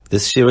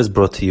This year is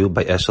brought to you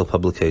by Eshel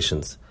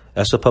Publications.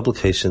 Eshel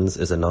Publications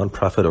is a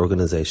non-profit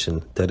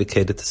organization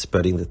dedicated to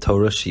spreading the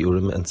Torah,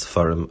 Shiurim, and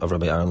Sefarim of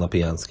Rabbi Aaron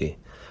Lapiansky.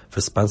 For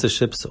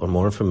sponsorships or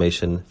more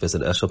information,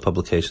 visit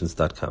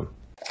eshelpublications.com.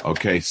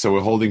 Okay, so we're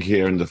holding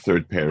here in the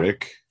third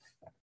parak.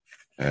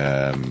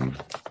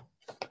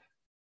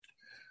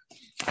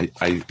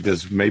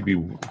 There's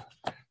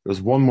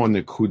one more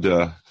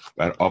nekuda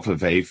about Ofa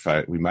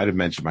Veifa. We might have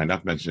mentioned, might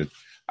not mention it.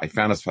 I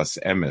found this Fas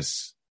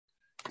Emes.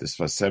 This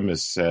Fas Emes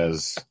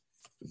says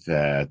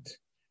that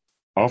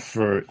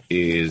offer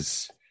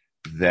is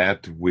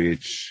that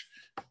which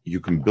you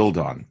can build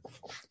on.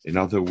 In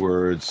other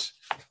words,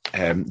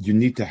 you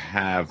need to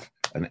have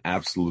an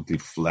absolutely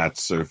flat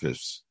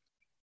surface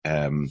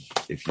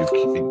if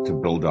you to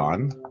build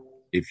on.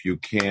 If you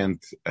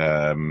can't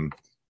build,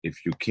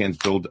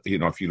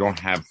 if you don't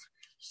have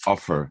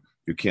offer,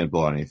 you can't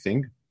build on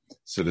anything.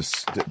 So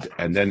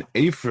and then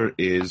afer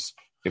is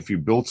if you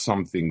build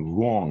something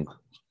wrong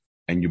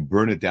and you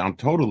burn it down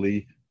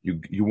totally,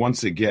 you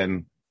once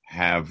again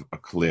have a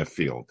clear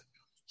field.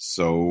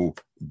 So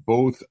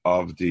both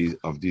of these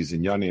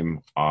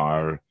inyanim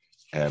are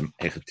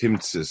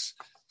echetimtzis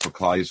for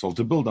Klal Yisrael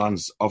to build on.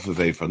 Offer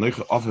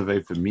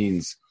veifa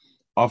means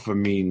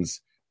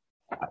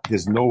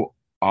there's no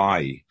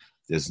I,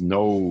 there's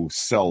no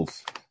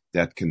self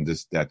that can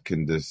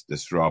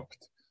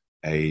disrupt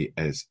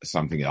as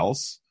something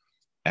else,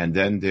 and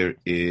then there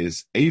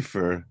is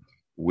afer,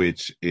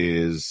 which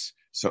is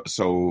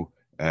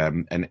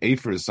an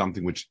afer is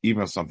something which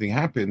even if something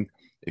happened,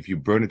 if you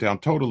burn it down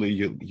totally,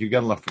 you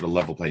get left with a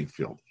level playing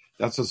field.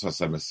 That's what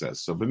Hashem says.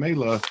 So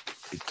b'meila,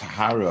 the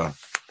tahara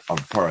of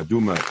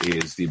paraduma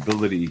is the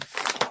ability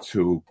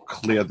to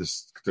clear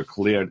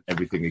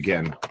everything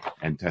again,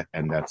 and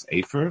that's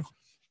afer.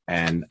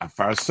 And a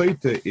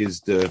Sotah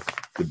is the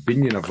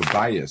binyan of a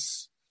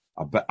bias.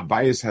 A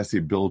bias has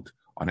to be built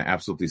on an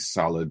absolutely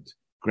solid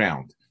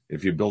ground.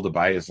 If you build a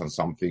bias on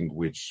something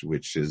which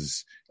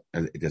is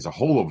there's a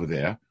hole over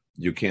there,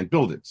 you can't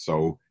build it.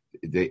 So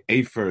the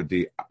afer,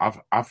 the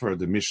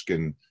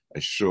Mishkan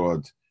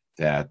assured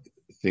that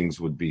things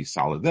would be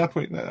solid that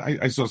way.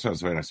 I saw so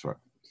very nice for.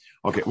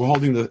 Okay, we're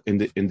holding in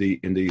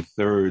the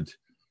third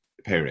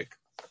parak.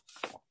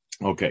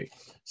 Okay,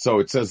 so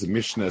it says the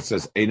Mishnah. It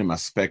says Einem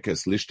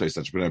aspekes lishtois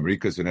achbena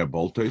amerikas v'ner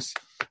boltois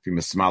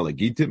v'mesmal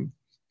agitim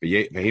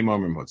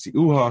v'heimom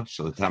motziuha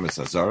shalatamis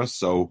azara.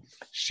 So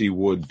she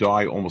would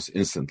die almost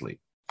instantly.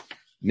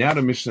 Now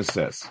the Mishnah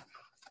says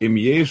Im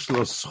yesh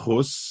lo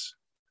schus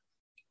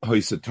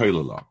hoise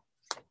toilala.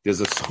 There's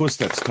a schus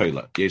that's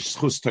toila. Yesh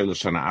schus toila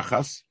shana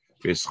achas,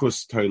 v'yesh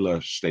schus toila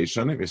shtei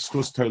shanim, v'yesh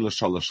schus toila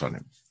shalosh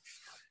shanim.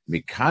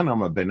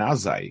 Mikanam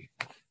benazai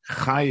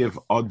chayev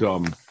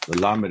adam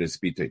l'lamed es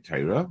bitei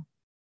Torah,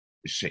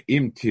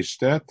 she'im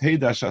tishta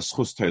teidash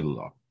schus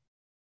toilala.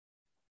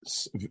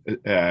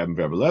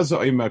 Rabbi Lezer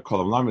oimer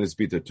kolam lamed es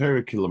bitei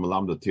Torah kilam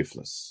lamda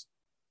tiflas.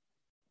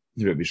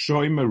 Rabbi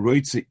Shoimer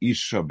roitze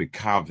isha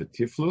bekav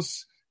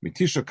tiflas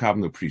mitisha kav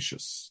no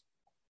precious.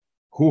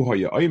 Hu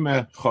hoye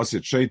oimer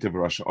choset sheite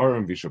v'rasha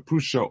oram visha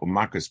prusha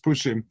u'makas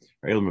prushim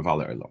v'el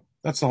mevale elo.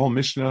 That's the whole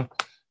Mishnah,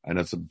 and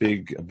it's a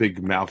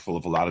big mouthful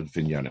of a lot of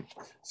vinyanim.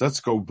 So let's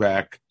go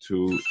back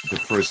to the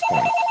first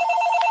point.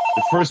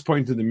 The first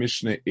point in the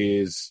Mishnah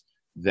is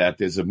that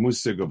there's a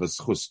musig of a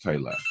schus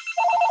toila.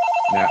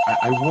 Now,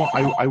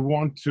 I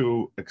want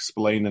to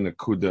explain an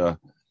akuda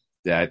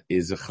that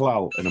is a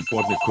chlal, an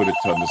important akuda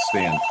to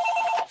understand.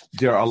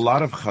 There are a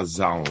lot of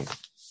chazal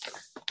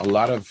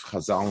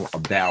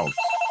about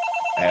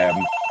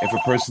if a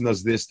person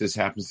does this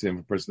happens to him.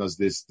 If a person does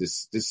this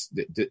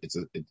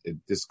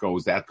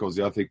goes, that goes,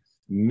 the other thing.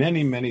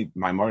 Many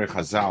Maimorei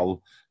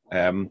Chazal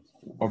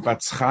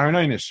about schar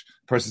neinish.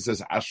 A person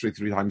says Ashrei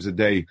 3 times a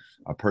day.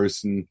 A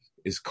person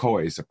is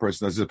kois. A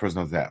person does this. A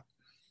person does that.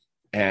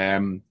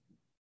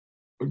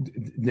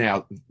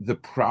 Now the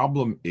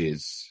problem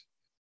is,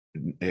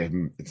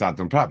 it's not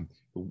the problem.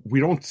 We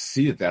don't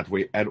see it that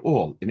way at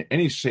all in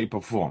any shape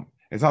or form.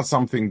 It's not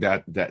something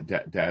that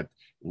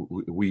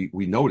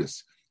we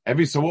notice.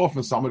 Every so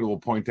often, somebody will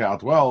point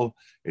out, well,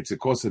 it's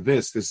because of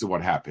this. This is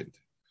what happened.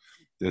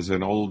 There's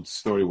an old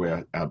story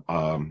where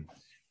an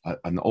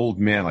old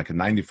man, like a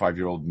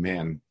 95-year-old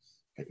man,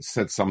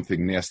 said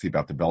something nasty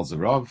about the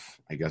Belzerov.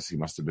 I guess he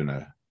must have been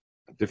a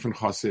different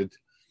chassid.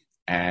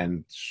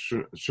 And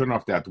sure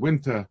enough, that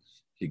winter,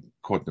 he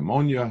caught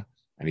pneumonia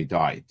and he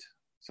died.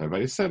 So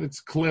everybody said it's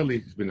clearly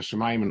he's been a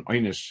shemayim and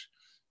oynish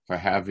for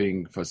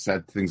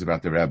said things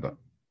about the Rebbe.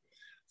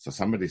 So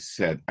somebody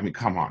said, I mean,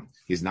 come on,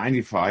 he's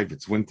 95,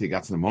 it's winter, he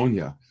got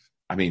pneumonia.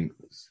 I mean,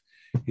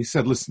 he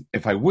said, listen,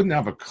 if I wouldn't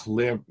have a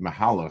clear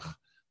mahalach,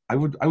 I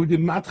would be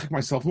matchik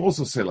myself and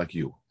also say like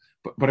you.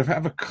 But if I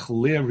have a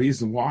clear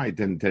reason why,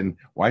 then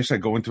why should I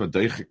go into a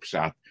deichik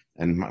pshat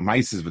and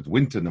mices with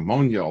winter,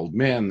 pneumonia, old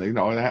man?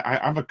 I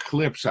have a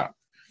clear pshat.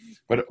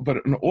 But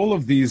in all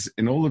of these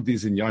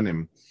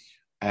inyanim,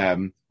 how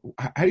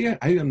do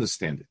you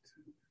understand it?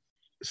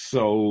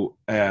 So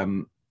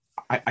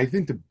I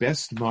think the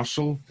best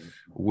mashal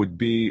would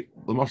be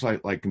the mashal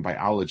like in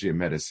biology and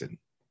medicine.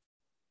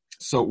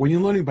 So when you're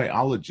learning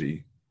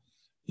biology,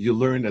 you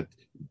learn that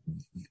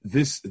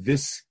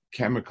this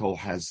chemical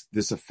has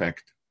this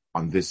effect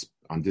on this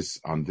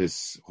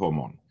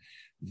hormone.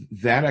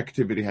 That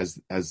activity has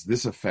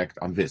this effect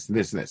on this, and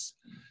this, and this.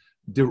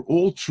 They're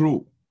all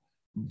true.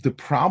 The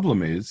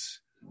problem is,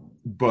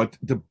 but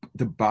the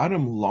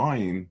bottom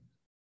line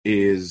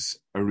is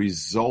a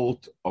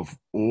result of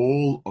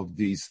all of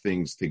these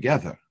things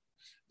together.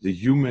 A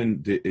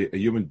human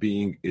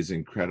being is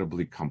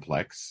incredibly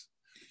complex,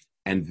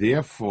 and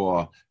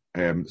therefore,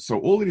 so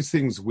all these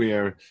things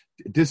where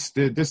this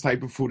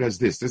type of food has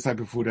this type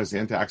of food has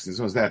antioxidants,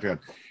 so is that.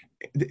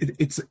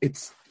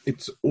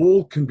 It's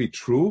all can be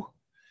true,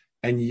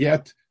 and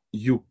yet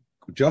you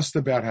just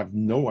about have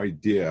no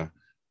idea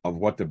of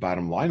what the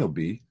bottom line will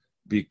be,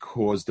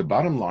 because the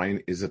bottom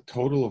line is a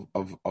total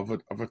of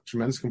a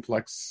tremendous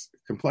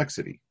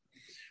complexity.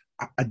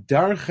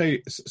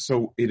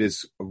 So it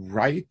is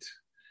right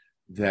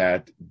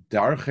that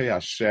Darchei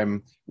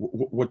Hashem,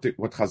 what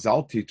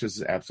Chazal teaches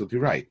is absolutely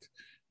right,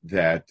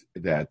 that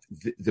the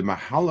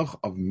mahalach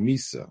of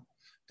Misa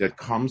that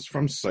comes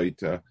from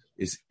Sotah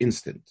is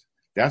instant.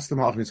 That's the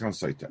mahalach Misa from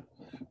Sotah.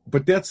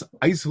 But that's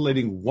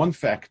isolating one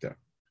factor.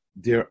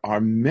 There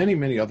are many,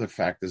 many other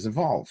factors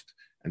involved,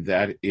 and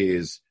that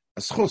is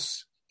a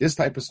schus, this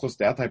type of schus,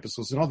 that type of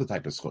schus, another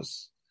type of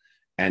schus.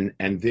 And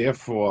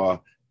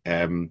therefore,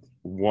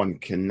 one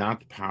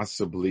cannot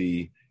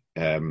possibly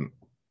one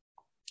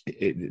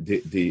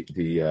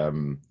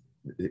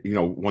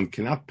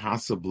cannot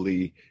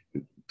possibly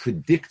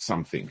predict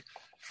something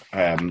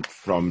from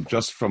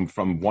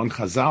one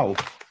chazal,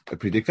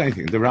 predict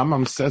anything. The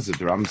Rambam says it.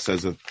 The Rambam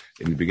says it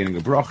in the beginning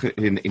of Bracha,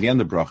 in the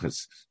end of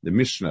Brachas, the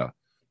Mishnah,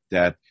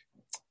 that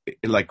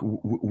like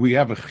we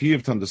have a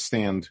chiyuv to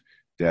understand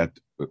that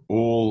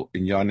all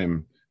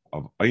inyanim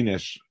of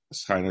Einesh,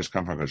 Schainesh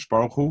come from Hakadosh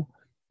Baruch Hu,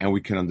 and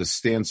we can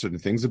understand certain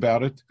things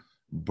about it,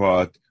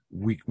 but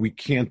we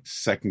can't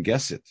second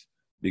guess it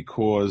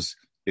because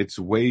it's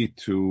way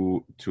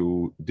too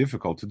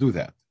difficult to do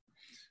that.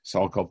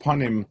 So I'll call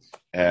upon him.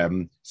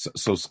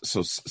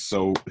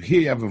 So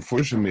here you have a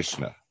first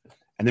Mishnah,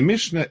 and the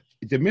Mishnah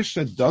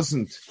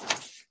doesn't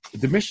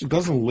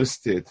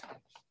list it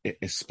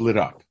split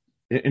up.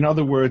 In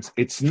other words,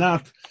 it's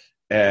not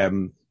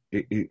im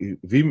ein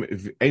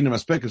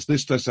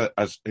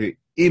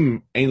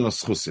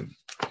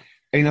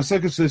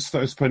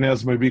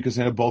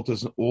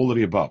all of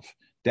the above.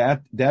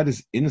 That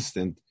is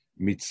instant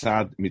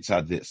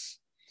mitzad this.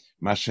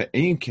 Masha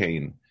ein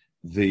kain,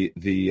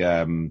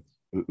 then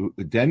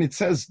it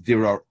says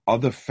there are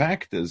other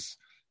factors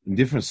in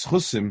different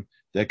schusim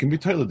that can be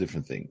totally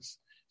different things.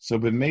 So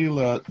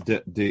b'meila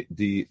the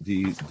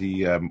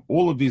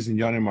all of these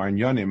inyanim are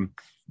inyanim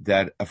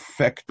that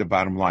affect the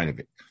bottom line of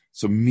it.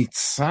 So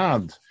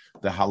mitzad,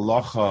 the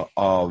halacha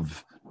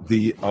of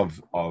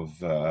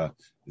mitzad,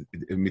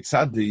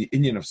 the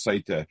inyan of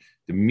Sotah,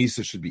 the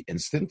misa should be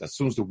instant. As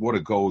soon as the water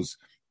goes,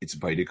 it's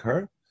baidik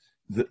her.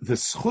 The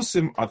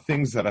schusim are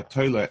things that are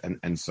toiler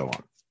and so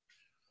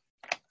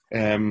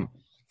on.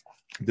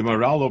 The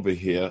moral over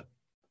here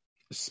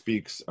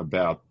speaks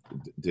about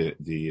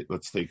the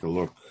let's take a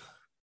look.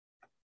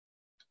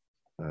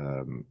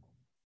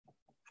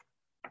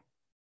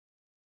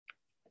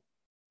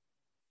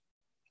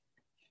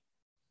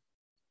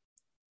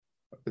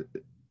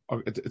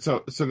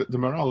 So the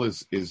moral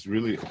is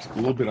really, it's a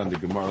little bit on the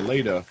Gemara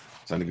later.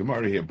 It's on the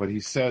Gemara here, but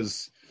he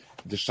says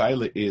the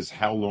shaila is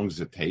how long does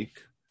it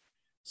take?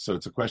 So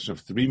it's a question of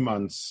 3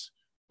 months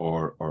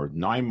or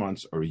 9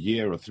 months or a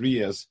year or 3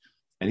 years.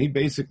 And he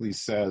basically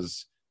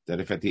says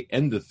that if at the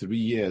end of 3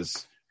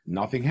 years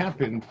nothing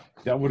happened,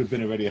 that would have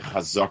been already a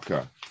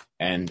chazaka,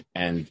 and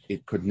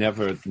it could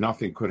never,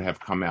 nothing could have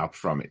come out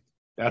from it.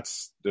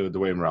 That's the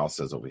way Moral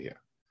says over here.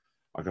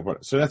 Okay,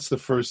 so that's the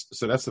first.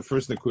 So that's the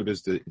first nikud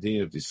is the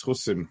din of the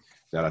schusim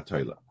that are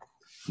toila.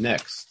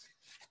 Next,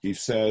 he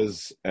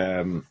says.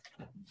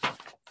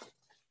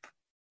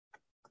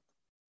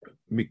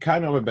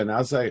 Mikano ben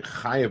Azai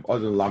chayev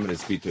odin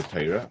lamenes bita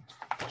Torah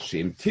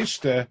sheim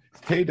tishte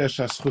teda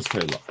shaschus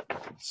toila.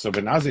 So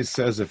Ben Azai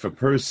says if a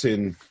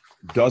person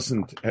does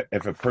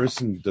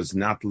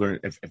not learn,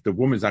 if the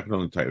woman is not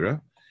going to learn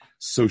Torah,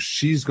 so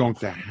she's going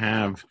to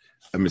have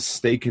a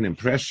mistaken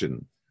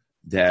impression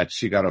that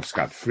she got off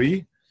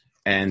scot-free,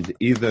 and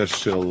either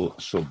she'll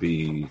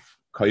be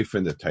kaif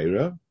in the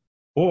Torah,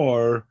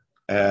 or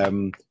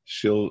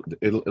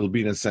it'll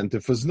be an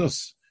incentive for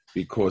znus,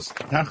 because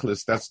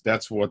tachlis,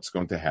 that's what's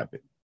going to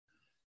happen.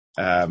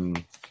 I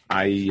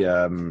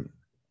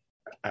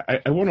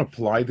want to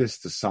apply this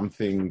to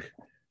something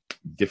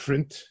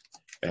different,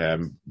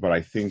 but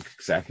I think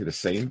exactly the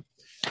same.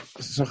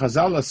 So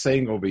Chazal is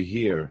saying over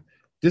here,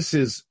 this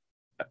is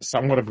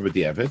somewhat of a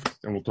b'diavad,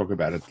 and we'll talk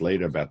about it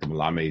later about the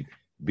Melamed,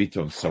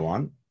 Bito, and so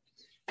on.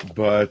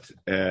 But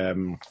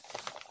the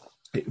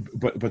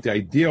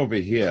idea over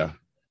here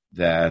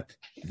that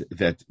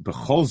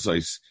b'chol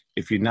zos,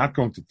 if you're not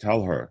going to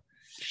tell her,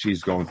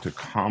 she's going to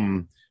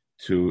come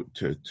to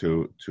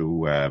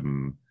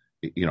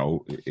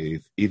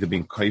either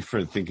being kaifer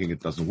and thinking it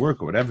doesn't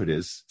work or whatever it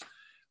is.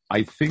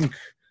 I think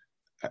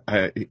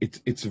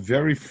it's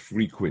very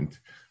frequent.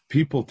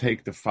 People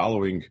take the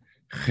following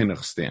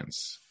chinuch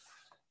stance.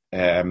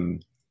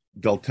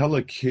 They'll tell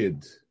a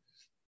kid,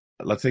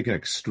 let's take an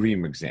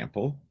extreme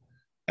example.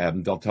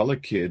 They'll tell a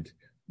kid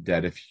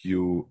that if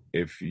you're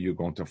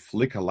going to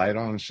flick a light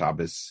on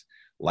Shabbos,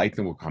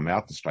 lightning will come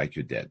out and strike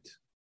you dead.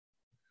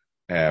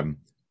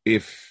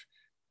 If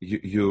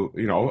you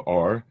know,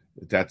 or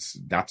that's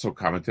not so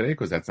common today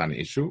because that's not an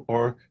issue.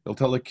 Or they'll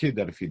tell a kid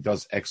that if he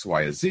does X,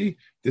 Y, or Z,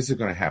 this is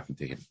going to happen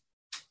to him.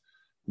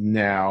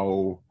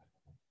 Now,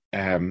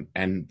 and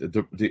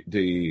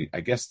the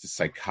I guess the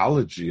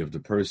psychology of the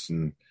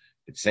person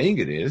it's saying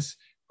it is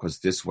because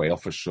this way will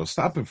for sure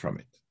stop him from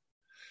it.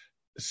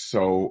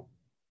 So,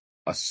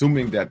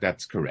 assuming that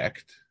that's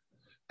correct,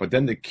 but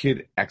then the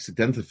kid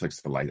accidentally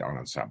flicks the light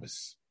on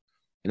Shabbos,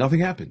 and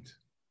nothing happened.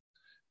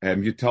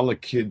 You tell a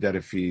kid that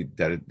if he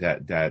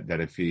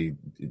if he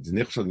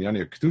nichshel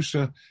in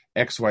kedusha,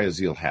 X, Y, or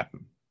Z will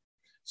happen.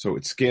 So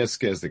it scares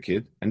the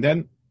kid, and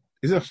then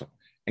he's nichshel.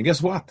 And guess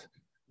what?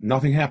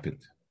 Nothing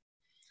happened.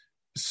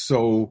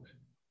 So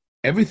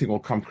everything will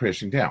come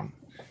crashing down.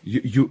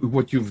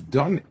 What you've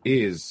done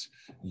is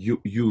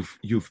you've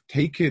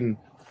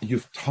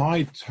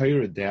tied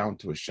Torah down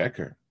to a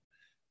sheker,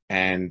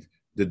 and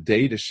the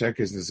day the sheker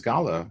is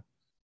nizgala,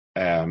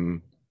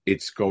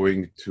 it's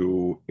going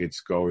to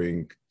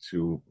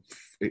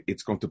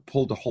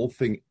pull the whole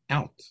thing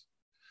out.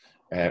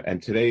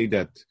 And today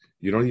that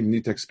you don't even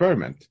need to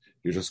experiment.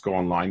 You just go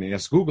online and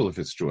ask Google if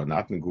it's true or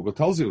not, and Google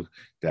tells you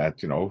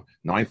that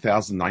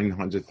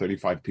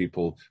 9,935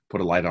 people put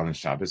a light on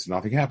Shabbos and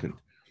nothing happened.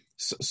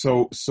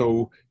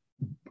 So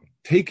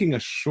taking a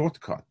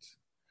shortcut,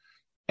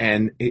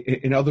 and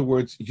in other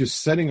words, you're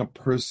setting a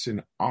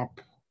person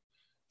up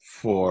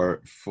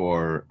for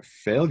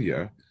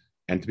failure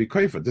and to be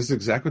koifer. This is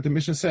exactly what the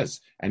Mishnah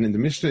says. And in the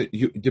Mishnah,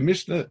 the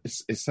Mishnah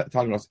is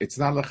telling us it's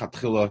not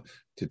lechatchila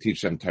to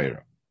teach them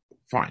Torah.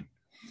 Fine.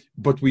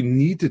 But we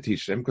need to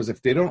teach them because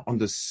if they don't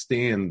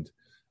understand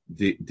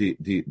they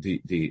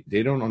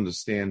don't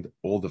understand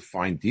all the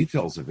fine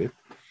details of it,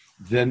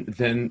 then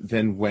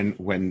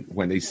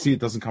when they see it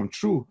doesn't come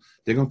true,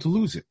 they're going to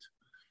lose it.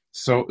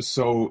 So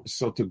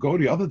to go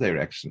the other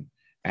direction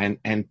and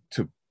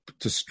to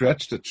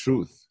stretch the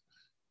truth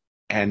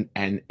and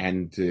in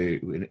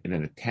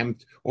an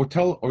attempt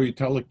or you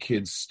tell a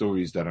kid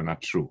stories that are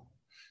not true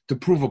to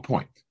prove a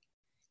point.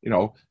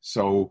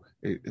 So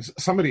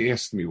somebody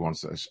asked me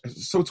once,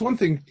 so it's one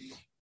thing,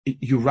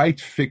 you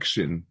write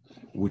fiction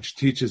which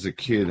teaches a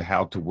kid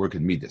how to work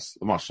in midas.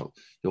 Marshall,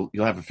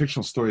 you'll have a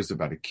fictional stories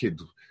about a kid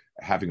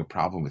having a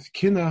problem with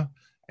kina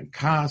and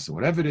kas and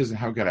whatever it is and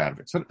how to get out of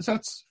it. So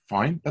that's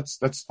fine.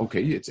 That's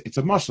okay. It's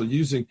a muscle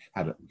using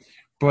how to.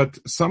 But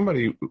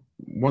somebody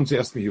once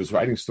asked me, he was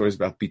writing stories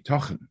about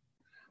bitochen,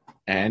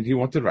 and he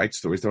wanted to write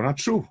stories that are not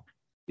true.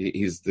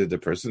 He's the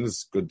person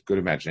has good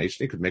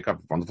imagination. He could make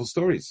up wonderful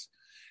stories.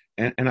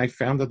 And I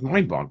found that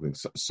mind-boggling.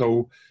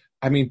 So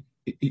I mean,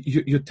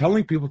 you're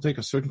telling people to take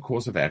a certain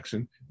course of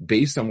action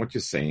based on what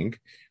you're saying,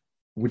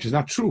 which is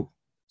not true.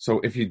 So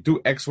if you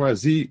do X, Y,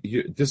 Z,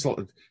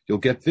 you'll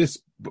get this,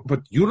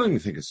 but you don't even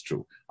think it's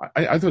true.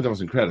 I thought that was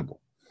incredible.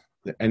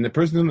 And the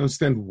person didn't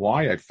understand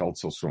why I felt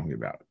so strongly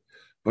about it.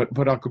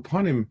 But Al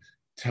Kapanim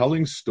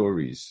telling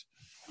stories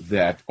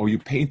that, or you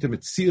paint them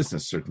at seers in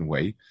a certain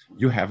way,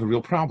 you have a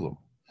real problem.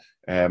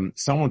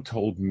 Someone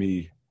told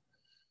me,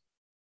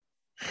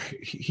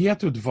 he had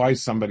to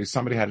advise somebody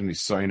had an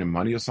nisayon and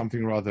money or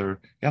something or other.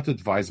 He had to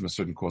advise him a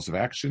certain course of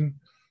action.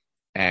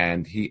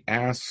 And he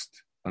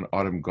asked an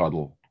Adam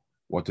Gadol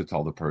what to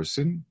tell the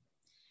person.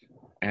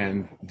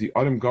 And the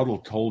Adam Gadol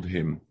told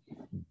him,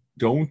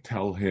 don't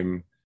tell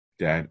him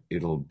that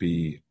it'll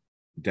be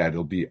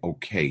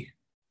okay.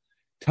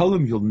 Tell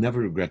him you'll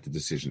never regret the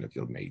decision that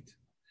you've made.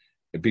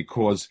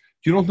 Because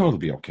you don't know it'll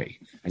be okay.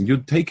 And you're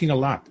taking a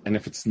lot. And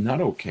if it's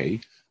not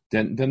okay,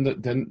 then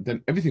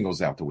everything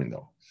goes out the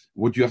window.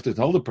 What you have to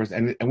tell the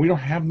person, and we don't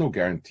have no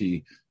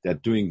guarantee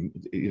that doing,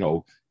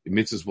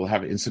 mitzvahs will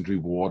have instant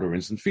reward or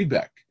instant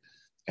feedback.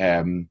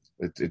 The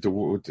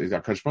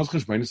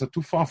is not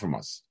too far from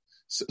us.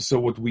 So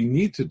what we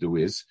need to do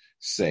is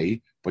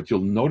say, but you'll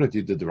know that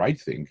you did the right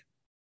thing.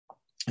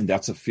 And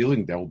that's a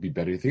feeling that will be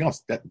better than anything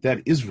else.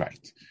 That is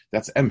right.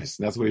 That's emes.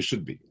 That's where it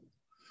should be.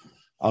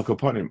 Al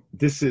Kaponim.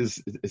 This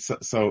is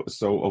so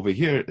over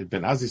here.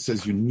 Ben Azzi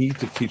says you need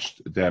to teach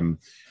them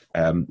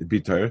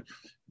bitter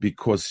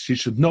because she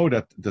should know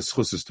that the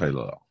schus is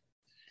Torah.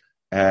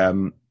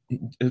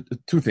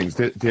 Two things.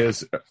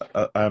 There's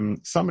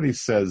somebody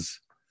says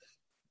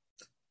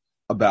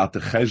about the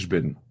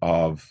cheshbon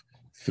of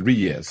 3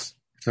 years.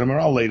 So the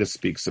Gemara later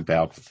speaks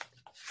about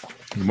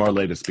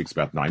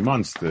 9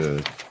 months,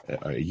 a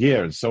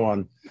year, and so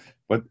on.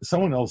 But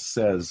someone else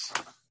says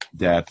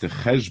that the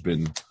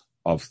cheshbon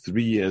of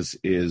 3 years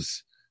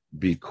is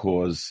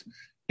because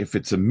if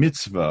it's a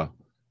mitzvah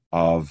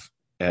of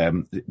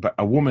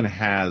a woman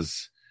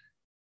has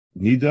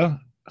nida,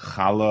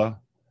 chala,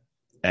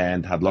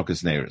 and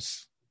hadlokas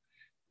neiros.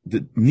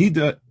 The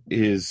nida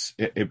is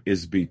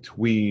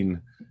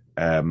between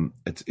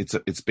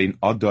It's been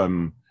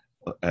Adam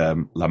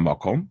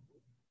Lamakom.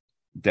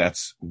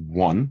 That's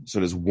one. So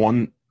there's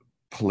one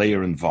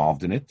player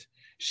involved in it.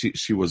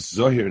 She was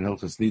Zohir in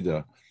Hilchas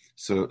Nida.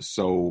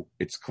 So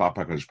it's Klap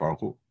HaKadosh Baruch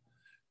Hu.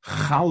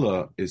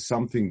 Chala is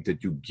something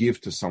that you give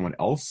to someone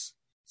else.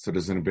 So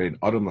there's going to be an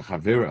Adam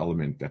L'Chaver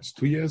element. That's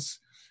 2 years.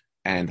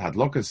 And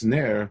Hadlokas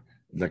Ner,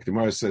 like the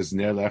Gemara says,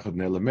 Ner Lechad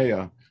Ner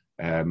Lemeya,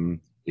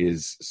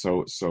 is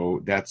so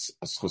that's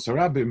Schos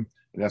HaRabim,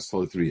 and that's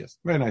totally 3 years.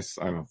 Very nice.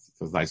 I don't know.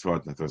 It was a nice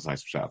word. That was a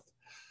nice shot.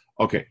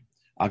 Okay.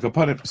 So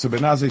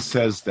Benazai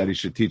says that he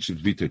should teach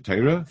Vita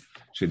Torah.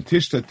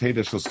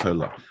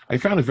 I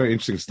found it very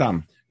interesting.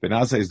 Stam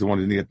Benazai is the one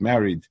who didn't get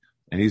married,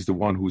 and he's the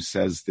one who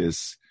says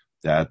this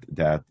that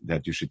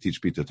you should teach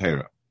Vita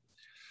Torah.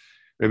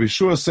 Rabbi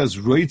Shua says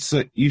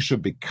Roitza Isha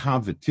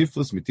bekav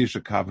v'tiflas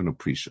mitisha kavenu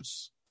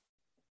precious.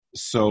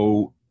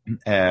 So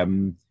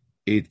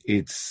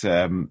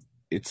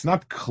it's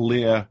not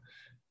clear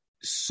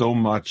so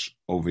much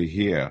over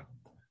here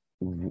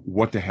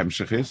what the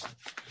hemshech is.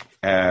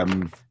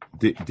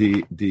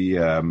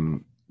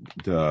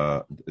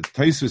 The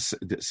Taisus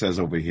says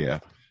over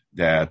here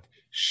that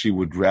she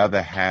would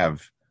rather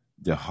have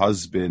the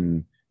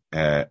husband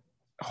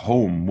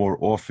home more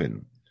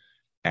often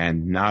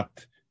and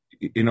not,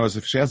 as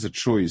if she has a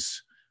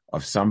choice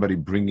of somebody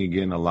bringing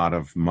in a lot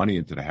of money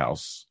into the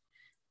house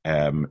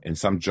in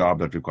some job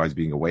that requires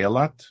being away a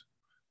lot,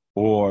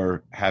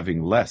 or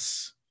having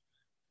less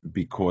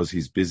because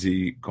he's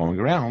busy going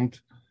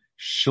around,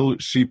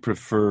 she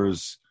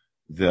prefers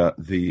the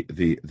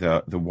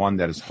one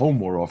that is home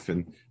more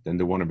often than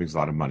the one that brings a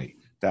lot of money.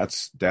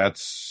 That's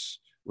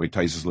where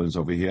Taisus learns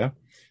over here.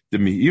 The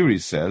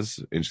Meiri says,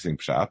 interesting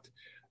pshat,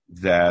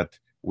 that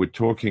we're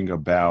talking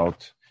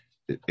about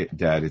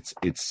that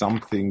it's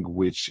something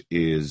which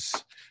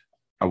is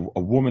a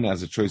woman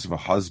has a choice of a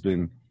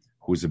husband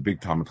who is a big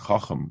Talmid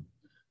Chacham,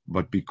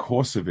 but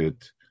because of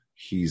it,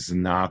 he's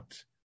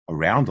not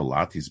around a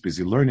lot. He's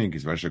busy learning.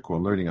 He's very shakor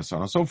learning, and so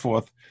on and so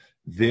forth.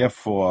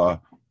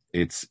 Therefore,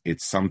 it's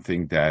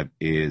something that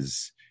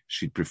is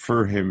she'd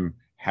prefer him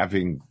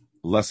having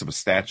less of a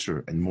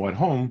stature and more at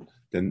home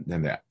than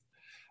that.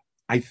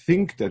 I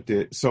think that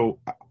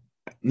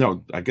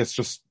I guess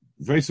just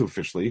very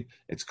superficially,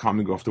 it's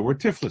coming off the word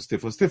tiflis,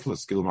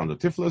 gilmando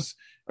tiflis,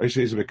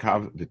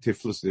 the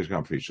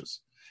tiflis,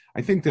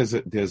 I think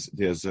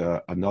there's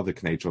another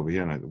connection over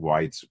here, and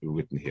why it's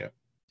written here.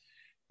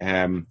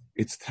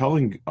 It's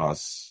telling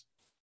us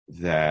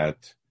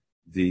that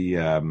the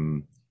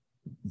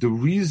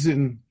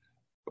reason,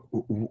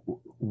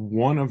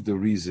 one of the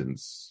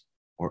reasons,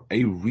 or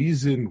a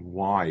reason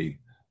why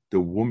the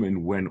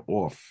woman went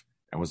off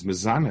and was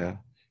mezaneh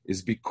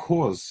is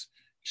because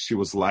she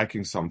was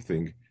lacking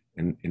something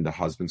in the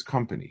husband's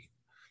company.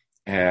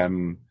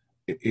 In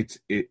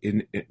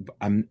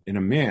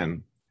a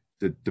man,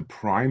 the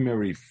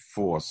primary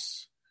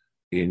force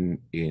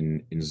in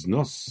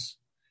znus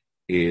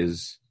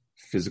is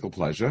physical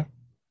pleasure,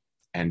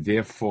 and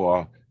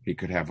therefore he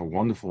could have a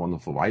wonderful,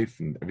 wonderful wife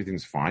and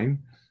everything's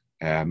fine.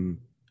 And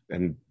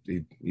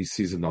he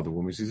sees another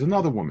woman. He sees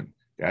another woman.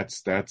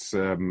 That's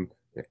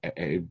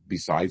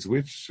besides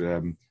which,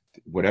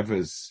 whatever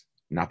is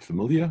not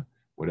familiar,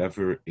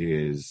 whatever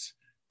is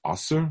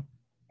asur,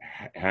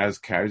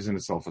 carries in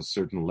itself a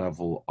certain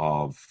level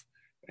of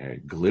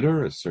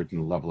glitter, a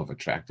certain level of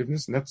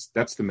attractiveness, and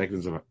that's the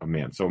mechanism of a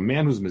man. So a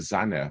man who's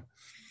mezaneh,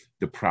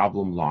 the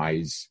problem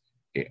lies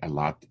a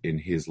lot in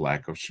his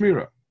lack of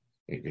shmirah.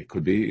 It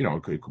could be,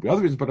 it could be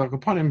other reasons, but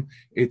upon him,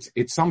 it's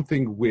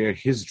something where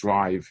his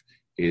drive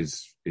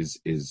is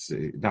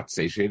not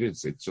satiated.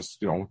 It's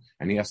just,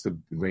 and he has to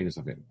rein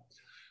himself in.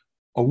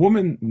 A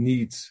woman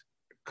needs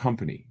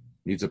company,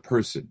 needs a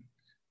person.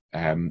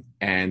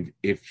 And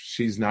if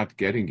she's not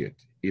getting it,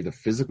 either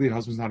physically the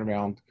husband's not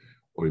around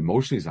or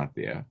emotionally he's not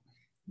there,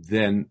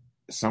 then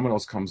someone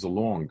else comes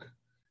along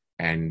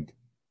and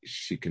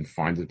she can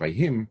find it by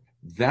him.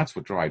 That's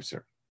what drives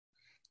her.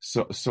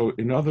 So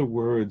in other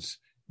words,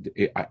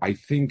 I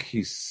think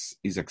he's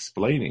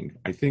explaining,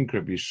 I think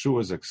Rabbi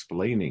Yeshua is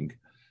explaining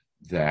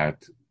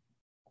that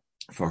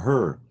for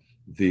her,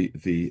 the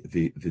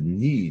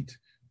need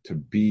to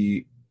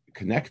be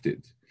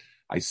connected.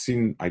 I've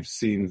seen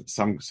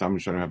some trying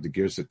to have the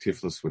Gersa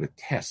Tiflis with a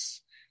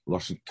Tess,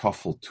 Lashon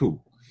Tafel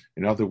too.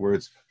 In other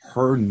words,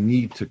 her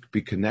need to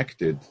be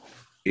connected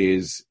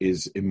is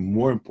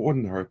more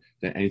important to her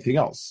than anything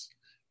else.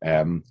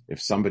 If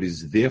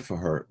somebody's there for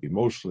her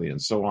emotionally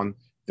and so on,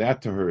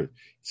 that to her,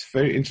 it's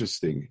very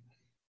interesting.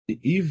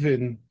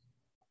 Even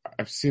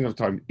I've seen all the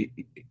time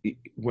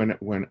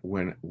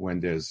when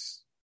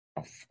there's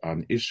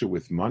an issue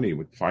with money,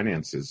 with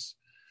finances.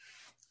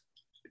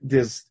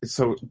 A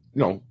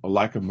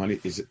lack of money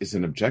is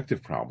an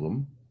objective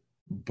problem,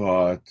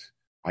 but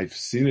I've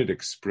seen it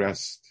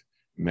expressed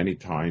many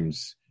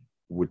times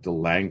with the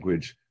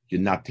language, you're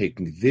not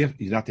taking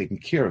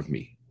care of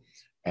me,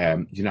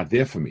 you're not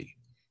there for me.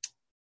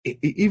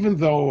 Even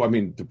though,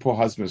 the poor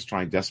husband is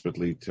trying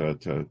desperately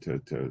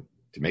to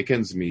make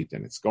ends meet,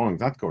 and it's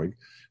not going,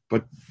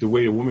 but the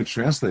way a woman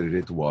translated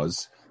it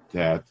was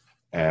that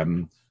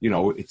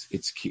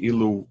It's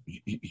ki'ilu,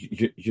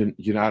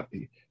 you're not,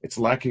 it's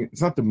lacking,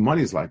 it's not the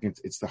money is lacking,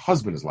 it's the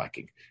husband is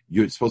lacking.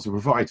 You're supposed to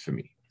provide for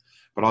me.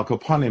 But Al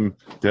Kopanim,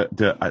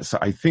 so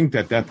I think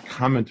that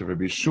comment of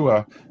Rabbi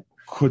Yeshua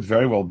could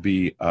very well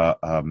be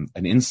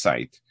an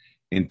insight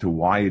into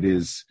why it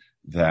is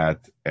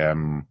that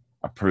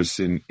a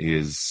person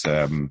is,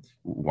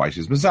 why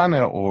she's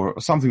mezana or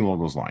something along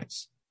those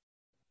lines.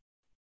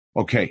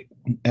 Okay.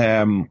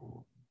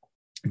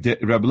 The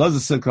Rabbi Lazar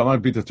said, "Kalamar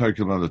bita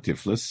Torah on the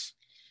Tiflis."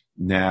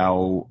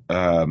 Now,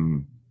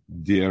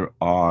 there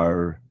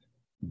are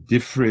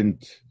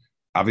different.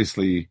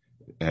 Obviously,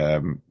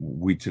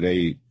 we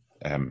today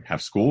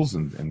have schools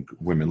and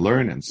women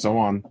learn and so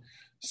on.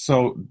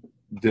 So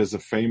there's a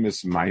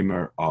famous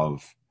mimer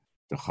of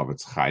the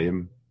Chavetz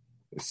Chaim.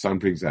 His son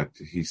brings that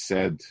he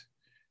said.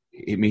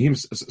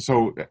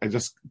 So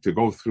just to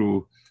go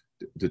through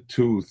the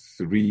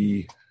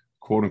 2-3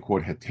 quote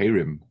unquote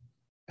heterim.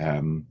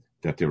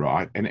 That there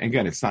are, and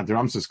again, it's not the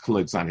Ram says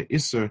it's not an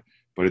isser,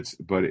 but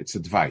it's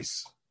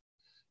advice.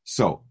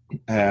 So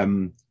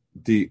in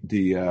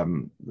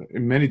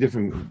many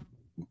different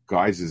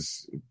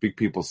guises, big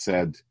people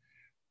said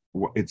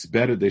it's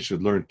better they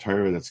should learn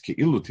Torah that's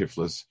ki'ilu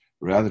tiflis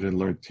rather than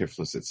learn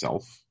tiflis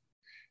itself.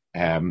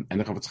 And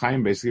the Chavetz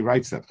Chaim basically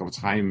writes that Chavetz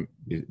Chaim,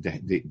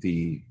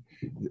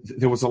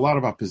 there was a lot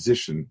of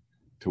opposition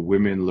to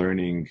women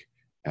learning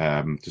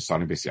to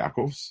study Beis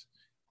Yaakov's.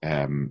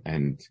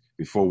 And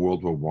before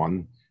World War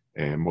I,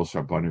 enough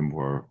Rabbanim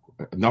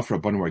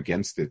were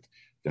against it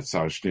that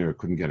Sarah Schneer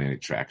couldn't get any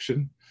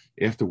traction.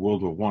 After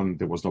World War I,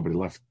 there was nobody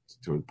left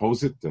to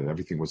oppose it.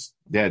 Everything was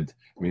dead.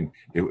 I mean,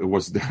 it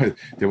was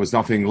there was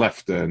nothing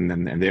left,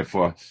 and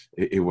therefore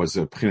it was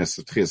a P'chinas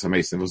of Tchias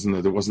HaMeis.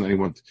 There wasn't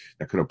anyone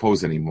that could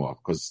oppose anymore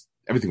because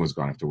everything was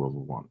gone after World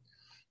War I.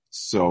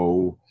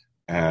 So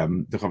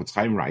the Chavetz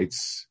Chaim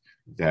writes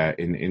that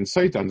in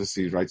Sotah,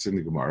 he writes in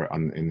the Gemara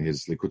in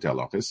his Likutei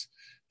Halachos,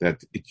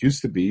 that it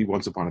used to be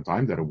once upon a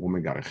time that a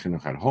woman got a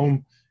chinuch at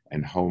home,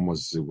 and home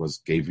was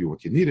gave you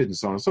what you needed, and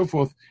so on and so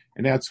forth,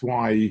 and that's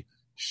why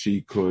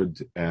she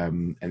could,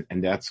 and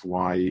that's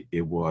why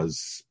it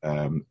was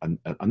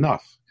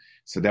enough.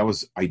 So that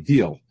was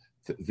ideal.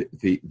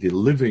 The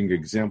living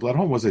example at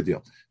home was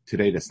ideal.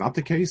 Today, that's not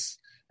the case,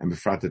 and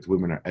befrat that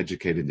women are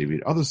educated, they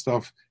read other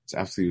stuff. It's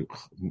absolutely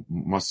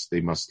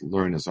they must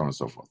learn, and so on and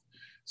so forth.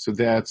 So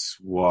that's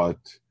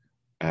what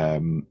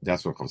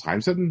Chavetz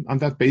Chaim said, and on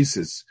that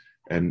basis.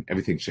 And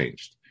everything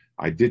changed.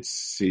 I did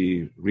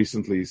see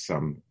recently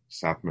some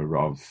Satmar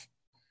Rav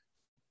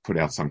put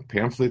out some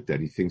pamphlet that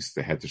he thinks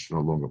the heter should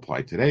no longer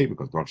apply today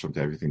because Baruch Shem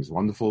everything's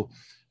wonderful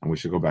and we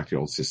should go back to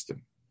the old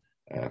system.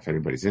 If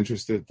anybody's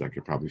interested, I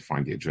could probably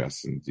find the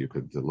address and you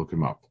could look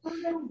him up.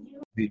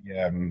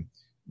 The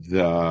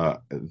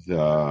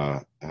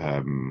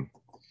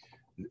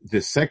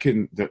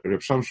second, the Reb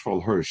Shlomo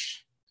Shmuel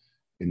Hirsch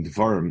in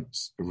Dvarim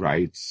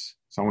writes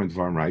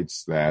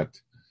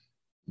that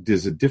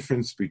there's a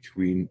difference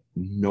between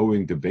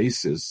knowing the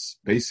basics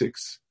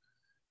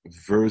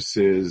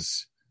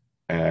versus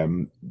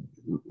the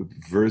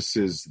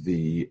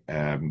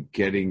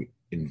getting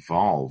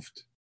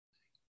involved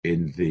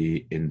in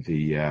the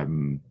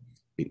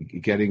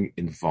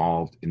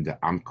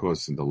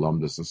amkos and the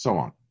lumdus and so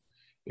on.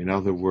 In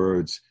other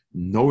words,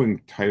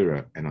 knowing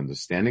Torah and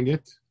understanding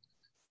it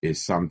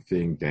is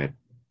something that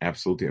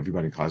absolutely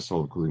everybody in Klal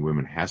Yisrael, including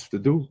women, has to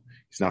do.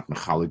 It's not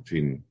mechalik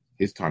between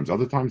his times,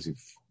 other times.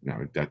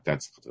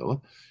 That's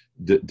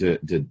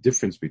the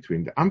difference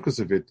between the amkos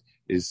of it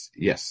is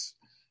yes,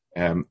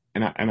 and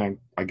I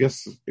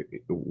guess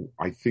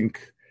I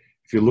think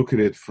if you look at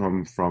it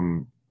from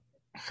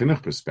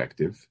chinuch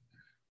perspective,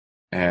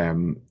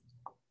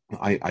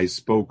 I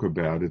spoke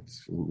about it.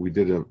 We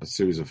did a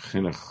series of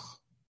chinuch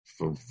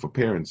for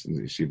parents in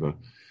the yeshiva.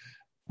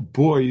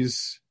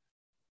 Boys,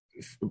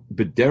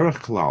 b'derech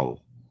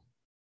klal,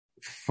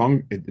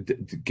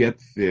 to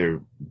get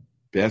their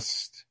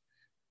best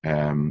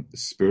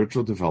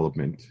spiritual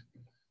development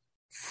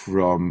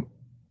from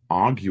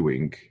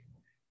arguing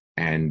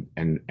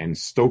and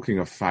stoking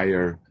a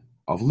fire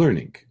of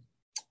learning.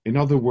 In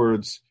other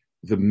words,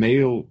 the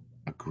male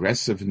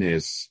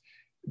aggressiveness,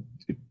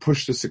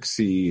 push to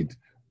succeed,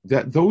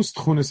 that those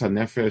tchunas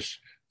hanefesh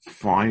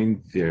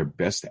find their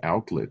best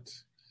outlet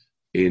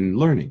in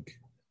learning,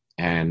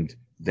 and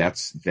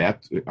that's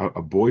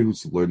a boy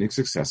who's learning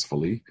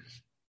successfully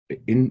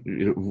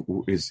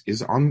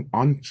is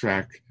on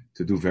track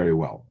to do very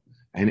well,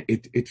 and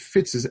it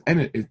fits that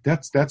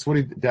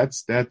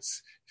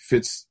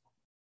fits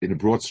in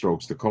broad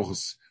strokes the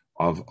kochos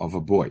of a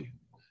boy,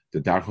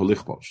 the darcho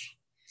lichbosh.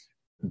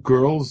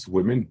 Girls,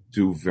 women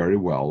do very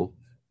well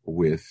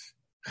with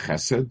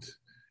chesed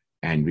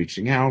and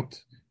reaching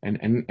out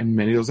and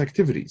many of those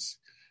activities.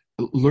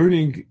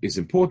 Learning is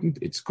important,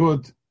 it's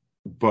good,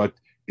 but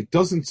it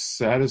doesn't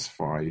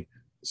satisfy.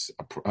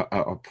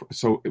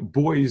 So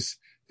boys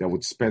that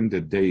would spend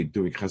the day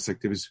doing chesed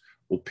activities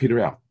will peter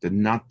out.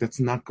 That's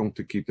not going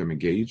to keep them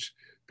engaged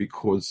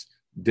because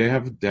they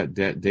have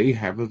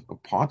a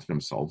part of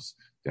themselves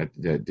that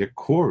their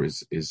core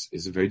is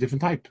a very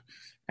different type,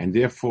 and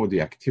therefore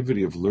the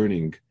activity of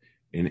learning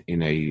in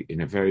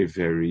a very,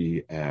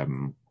 very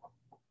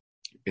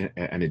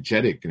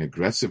energetic and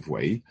aggressive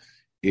way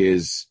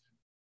is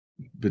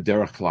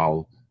b'derech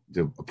klal,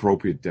 the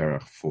appropriate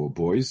derech for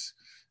boys,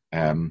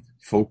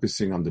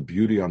 focusing on the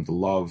beauty, on the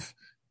love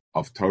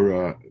of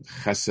Torah,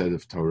 chesed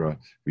of Torah,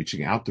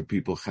 reaching out to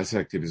people, chesed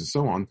activities, and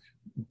so on,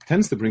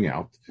 tends to bring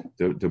out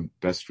the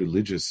best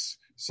religious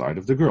side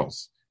of the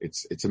girls.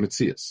 It's a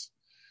metzias.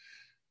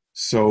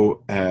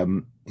 So,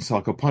 so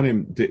Reb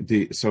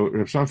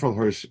Shlomo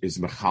Hirsch is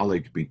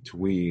mechalik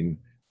between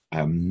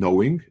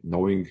knowing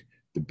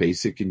the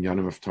basic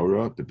inyanim of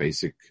Torah, the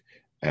basic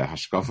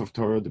hashkaf of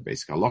Torah, the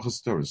basic halachas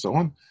of Torah, and so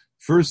on,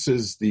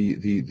 versus the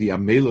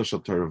amela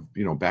of Torah,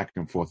 back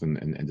and forth and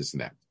this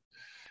and that.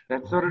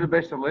 That's sort of the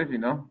best of Levi,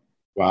 no?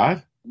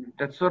 What?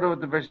 That's sort of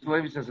what the best of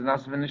Levi says in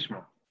Nasa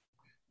v'Nishma.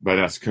 But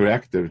that's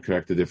correct. The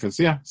difference,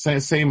 yeah,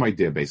 same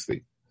idea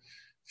basically.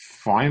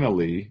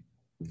 Finally,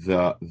 there's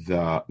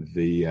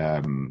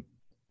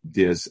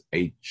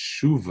a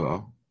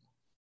tshuva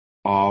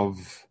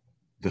of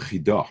the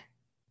Chidah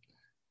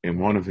in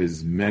one of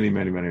his many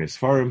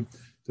Sfarim.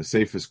 The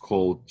sefer is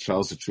called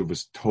Charles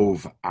Tshuvas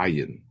Tov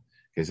Ayin.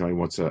 Okay, somebody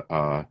wants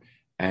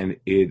and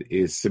it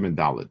is Siman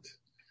Dalet,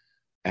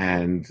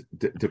 and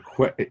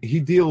he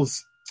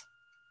deals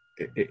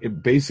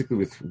basically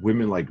with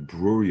women like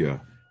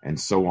Bruria and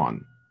so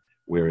on,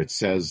 where it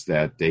says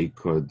that they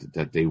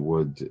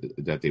were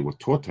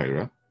taught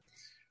Torah,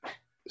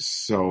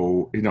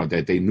 so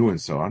that they knew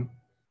and so on.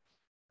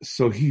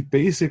 So he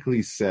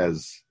basically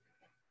says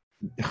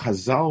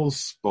Chazal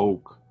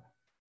spoke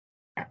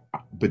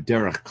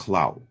b'derech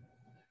klal.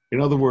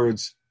 In other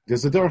words,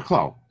 there's a derech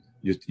klal.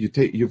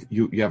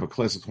 You have a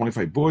class of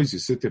 25 boys. You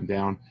sit them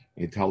down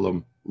and you tell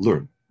them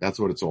learn. That's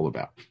what it's all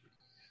about.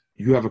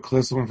 You have a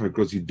class of 25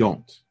 girls. You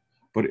don't.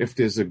 But if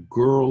there's a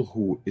girl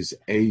who is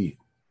A,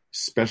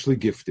 specially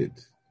gifted,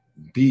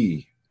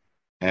 B,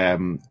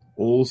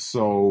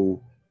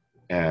 also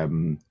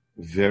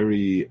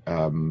very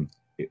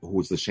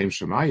who's the Shem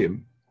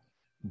Shemayim,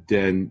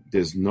 then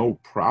there's no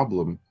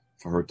problem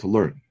for her to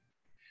learn.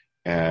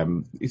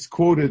 It's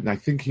quoted, and I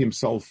think he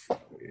himself,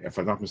 if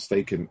I'm not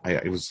mistaken,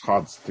 it was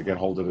hard to get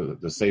hold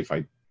of the safe.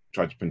 I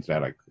tried to print it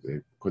out, I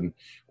couldn't.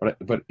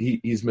 But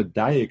he's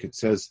medayik. It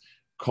says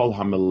Kol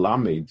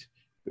Hamelamed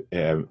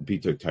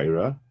Bito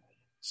Torah.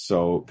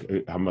 So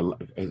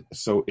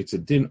it's a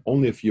din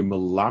only if you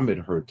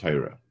melamed her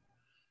Torah.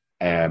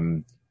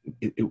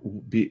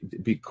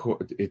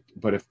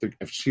 But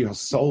if she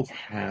herself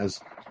has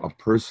a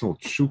personal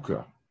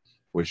tshuka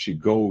where she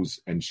goes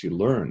and she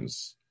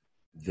learns,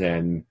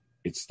 then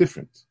it's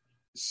different.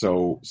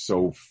 So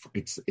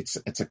it's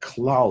a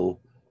klal,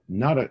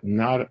 not an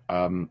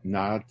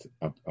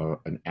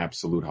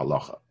absolute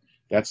halacha.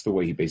 That's the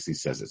way he basically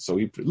says it. So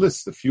he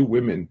lists a few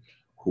women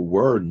who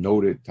were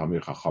noted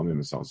Talmid Chachamim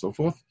and so on and so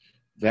forth.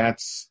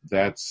 That's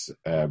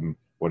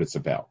what it's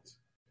about.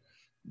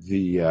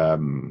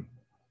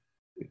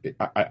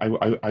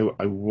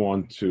 I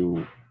want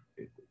to,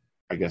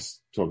 I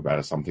guess, talk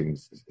about something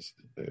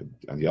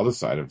on the other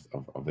side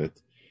of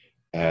it.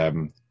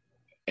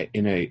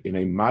 In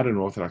a modern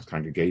Orthodox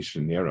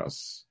congregation near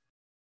us,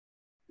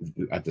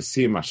 at the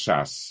Siyum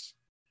Hashas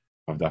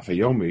of Daf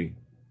Yomi,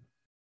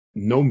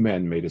 no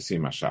men made a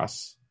Siyum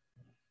Hashas.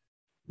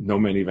 No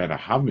men even had a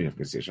Havmin of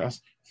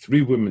Shas.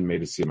 3 women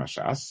made a Siyum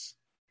Hashas,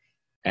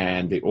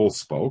 and they all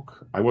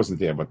spoke. I wasn't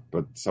there,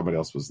 but somebody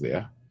else was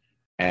there.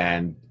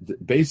 And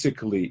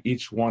basically,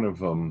 each one of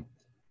them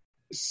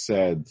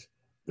said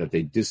that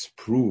they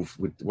disproved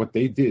with what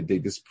they did. They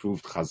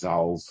disproved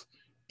Chazal's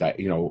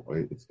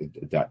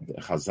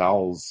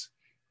Chazal's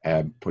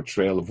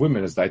portrayal of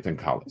women as Daitan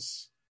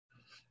Kalas.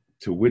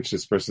 To which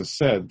this person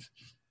said,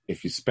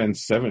 if you spend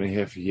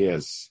 7.5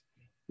 years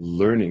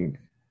learning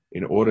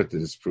in order to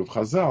disprove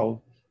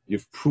Chazal,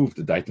 you've proved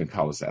the Daitan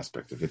Kalas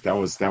aspect of it. That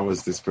was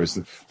this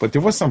person, but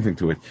there was something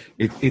to it.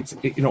 It's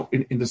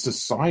in the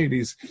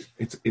societies,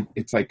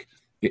 it's like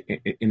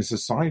in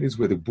societies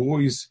where the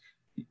boys,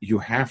 you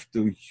have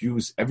to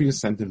use every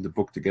incentive in the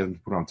book to get them to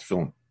put on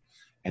film,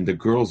 and the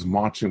girls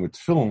marching with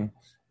film.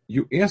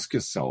 You ask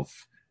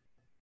yourself,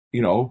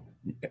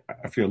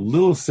 if you're a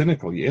little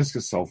cynical, you ask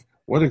yourself,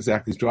 what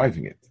exactly is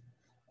driving it?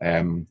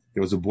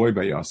 There was a boy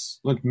by us,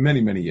 like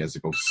many years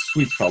ago,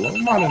 sweet fellow,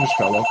 modernish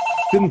fellow,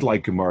 didn't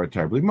like Gemara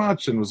terribly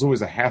much, and was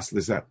always a hassle.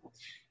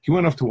 He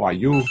went off to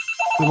YU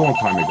a long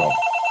time ago,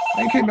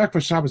 and he came back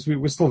for Shabbos. We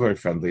were still very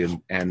friendly,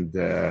 and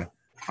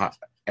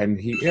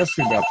he asked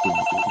me about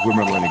the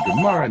women learning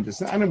Gemara and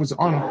this, and it was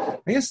on.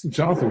 I asked him,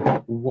 Jonathan,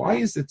 why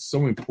is it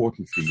so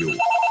important for you?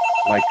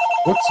 Like,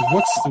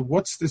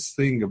 what's this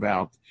thing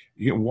about?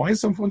 Why is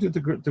it so important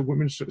that the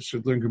women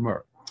should learn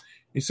Gemara?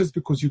 He says,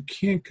 because you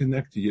can't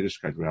connect to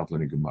Yiddishkeit without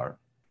learning Gemara.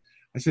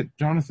 I said,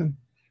 Jonathan,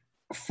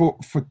 for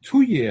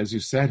 2 years you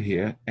sat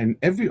here, and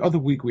every other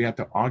week we had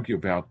to argue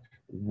about,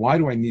 why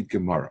do I need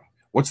Gemara?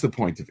 What's the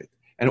point of it?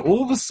 And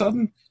all of a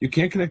sudden, you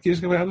can't connect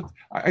Yiddishkeit without it?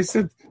 I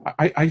said,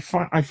 I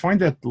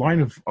find that line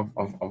of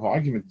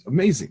argument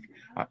amazing.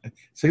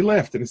 So he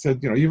laughed and he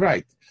said, you're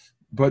right.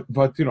 But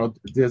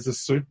there's a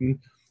certain,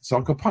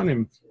 so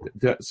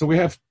we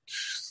have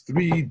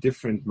three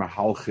different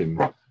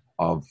mahalchim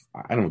of,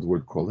 I don't know what the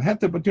word called,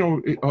 but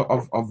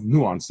of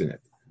nuance in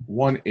it.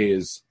 One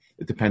is,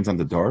 it depends on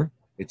the door.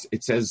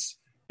 It says,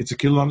 it's a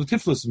kilo on the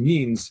tiflis,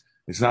 means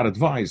it's not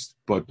advised,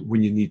 but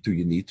when you need to,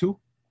 you need to.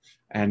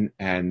 And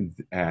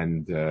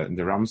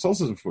the Ram also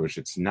says for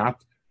it's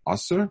not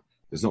usher.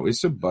 There's no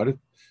isser, but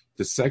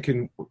the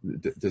second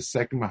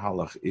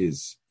mahalach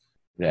is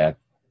that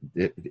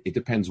it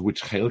depends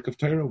which chelik of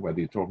Torah, whether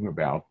you're talking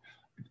about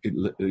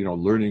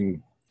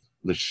learning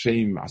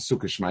l'shem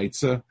asukah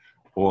shmaitza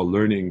or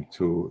learning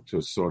to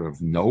sort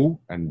of know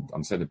and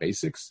understand the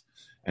basics,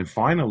 and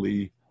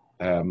finally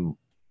to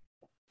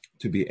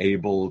be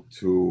able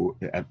to.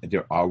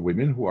 There are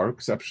women who are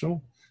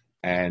exceptional,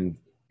 and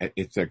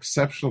it's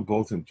exceptional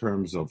both in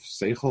terms of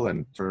seichel and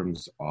in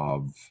terms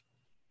of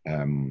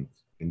in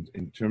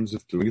terms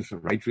of doing it for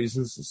the right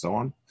reasons and so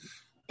on.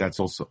 That's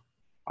also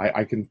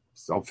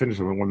I'll finish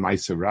with one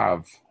Ma'aser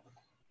Rav.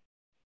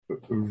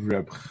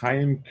 Reb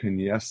Chaim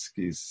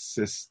Kanievsky's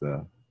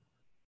sister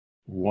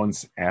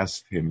once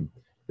asked him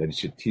that he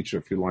should teach her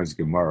a few lines of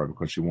Gemara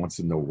because she wants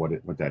to know what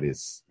that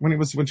is.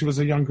 When she was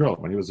a young girl,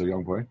 when he was a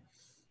young boy.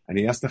 And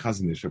he asked the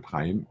Chazon Ish, Reb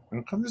Chaim,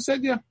 and Chazon Ish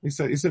said, yeah. He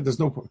said, there's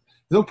no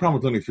problem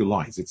with learning a few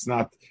lines. It's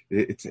not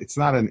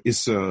an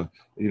Issa,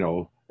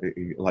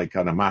 like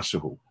an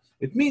Amashahu.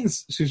 It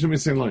means she should be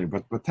saying learning,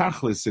 but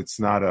Tachlis, it's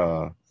not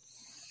a.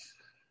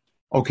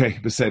 Okay,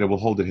 Beseda, we'll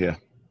hold it here.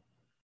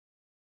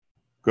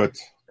 Good.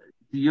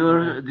 Do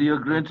your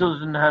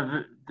grandchildren have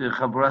the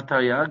Chabrat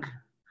Taryag?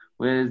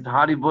 Where the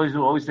Hardy boys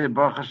who always say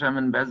Baruch Hashem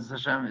and Bez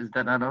Hashem, is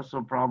that not also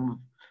a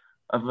problem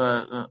of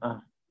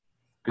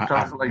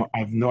because I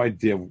have no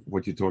idea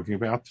what you're talking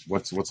about.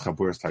 What's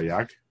Chabrat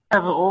Taryag? I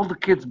have all the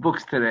kids'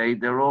 books today.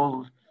 They're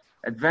all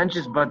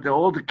adventures, but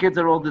all the kids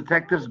are all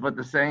detectives, but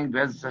they're saying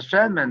Bez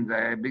Hashem and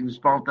being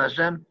responsible to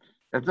Hashem.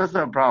 That's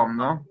also a problem,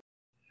 no?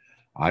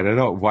 I don't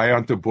know. Why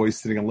aren't the boys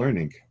sitting and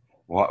learning?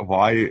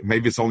 Why?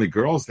 Maybe it's only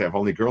girls. They have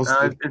only girls.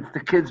 It's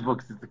the kids'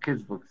 books. It's the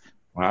kids' books.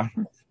 Huh?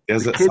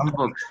 There's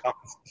books.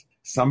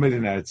 Somebody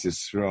in Eretz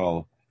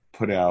Yisrael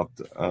put out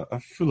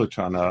a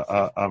Fulachan,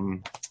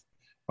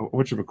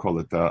 what should we call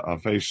it? A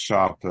very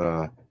sharp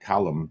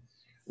column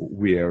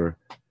where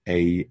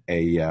three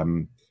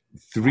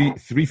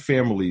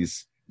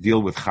families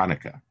deal with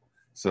Hanukkah.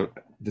 So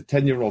the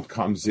 10-year-old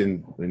comes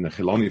in the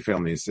Chiloni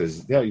family and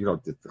says, the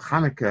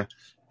Hanukkah,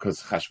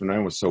 because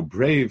Hashmonaim was so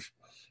brave,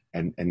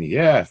 and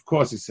yeah, of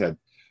course, he said,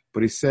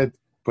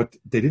 but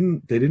they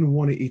didn't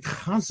want to eat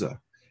chaza.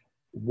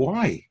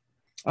 Why?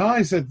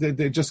 He said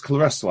they just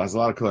cholesterol, has a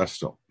lot of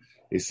cholesterol.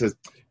 He says,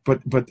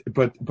 but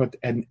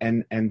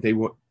they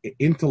were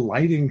into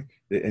lighting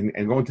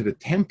and going to the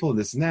temple and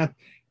this and that,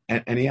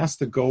 and he has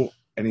to go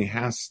and he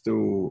has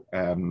to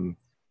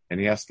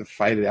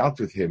fight it out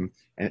with him,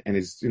 and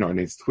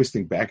he's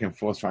twisting back and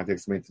forth trying to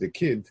explain to the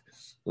kid,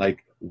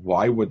 like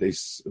why were they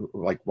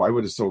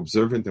so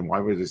observant and why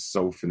were they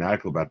so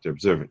fanatical about their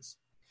observance.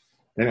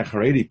 Then a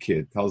Haredi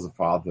kid tells the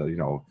father,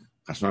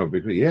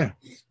 yeah,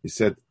 he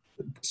said,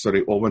 so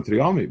they all went to the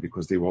army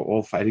because they were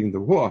all fighting the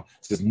war.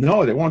 He says,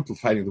 no, they weren't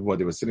fighting the war.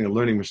 They were sitting and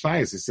learning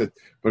Mishnayos. He said,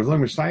 but if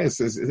learning Mishnayos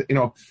is,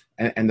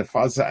 and the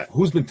father said,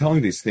 who's been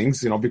telling these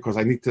things? Because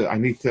I need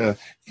to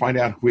find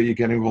out where you're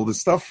getting all this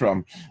stuff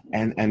from,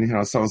 and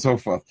so on and so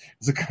forth.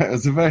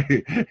 It's a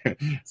very,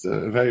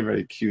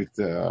 very cute.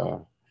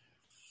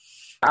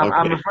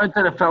 I'm referring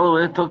to the fellow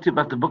who talked to you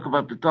about the book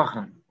about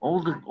B'tochen.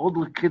 All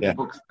the kids'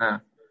 books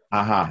now.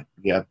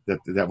 Yeah,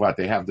 that what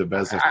they have the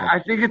best. I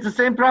think it's the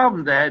same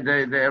problem.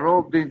 They're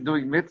all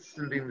doing myths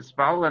and being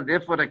spell, and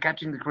therefore they're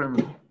catching the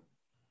criminal.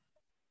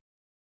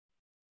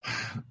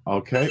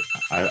 Okay.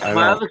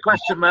 My other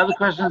question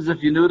is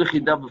if you knew the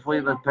Chidah before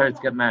you let parents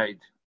get married.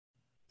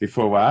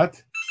 Before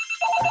what?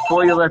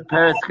 Before you let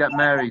parents get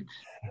married.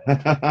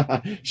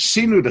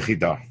 She knew the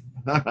Chidah.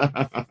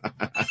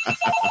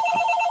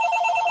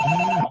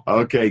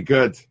 Okay,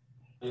 good.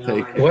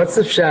 What's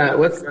the shot?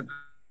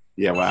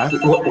 Yeah,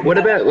 what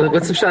about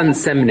what's the shot in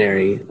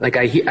seminary? Like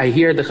I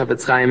hear the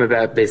Chafetz Chaim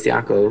about Beis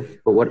Yaakov,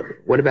 but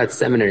what about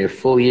seminary? A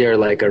full year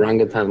like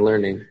orangutan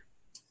learning.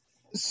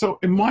 So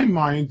in my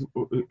mind,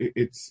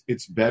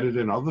 it's better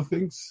than other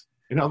things.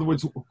 In other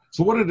words,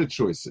 so what are the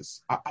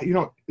choices?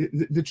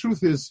 The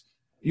truth is,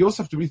 you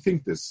also have to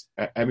rethink this.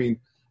 I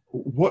mean,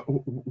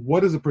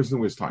 what is a person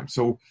who has time?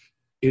 So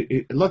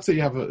let's say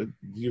you have a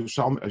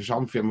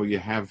Shalom family, you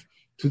have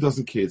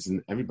 2,000 kids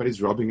and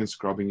everybody's rubbing and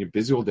scrubbing, you're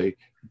busy all day.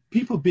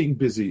 People being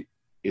busy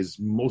is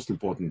most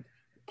important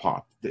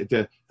part.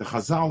 The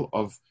Chazal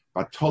of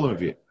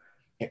Bartolomei.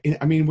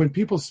 I mean, when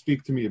people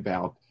speak to me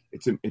about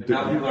it's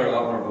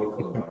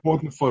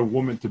important for a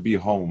woman to be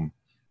home,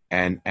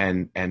 and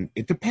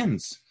it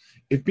depends.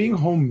 If being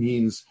home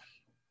means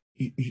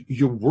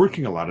you're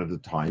working a lot of the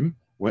time,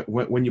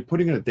 when you're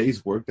putting in a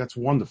day's work, that's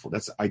wonderful.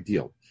 That's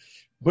ideal.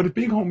 But if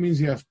being home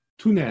means you have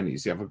two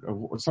nannies, you have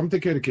some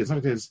take care of the kids,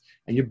 and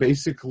you're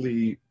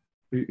basically,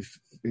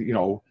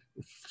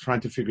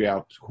 trying to figure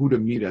out who to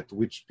meet at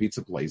which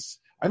pizza place.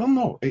 I don't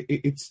know.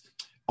 It's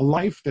a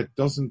life that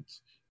doesn't,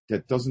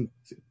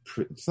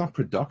 it's not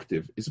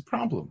productive is a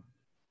problem.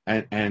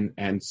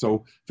 And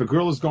so if a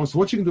girl is going, so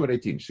what she can do at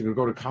 18? She's going to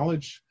go to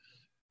college.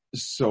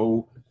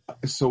 So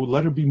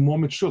let her be more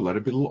mature. Let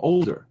her be a little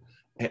older.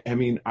 I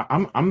mean,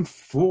 I'm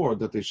for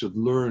that they should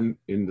learn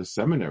in the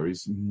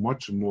seminaries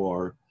much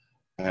more,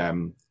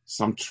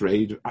 some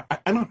trade. I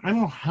don't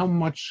know how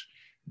much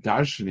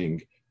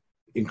darshaning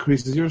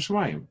increases your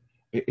Yerushalayim.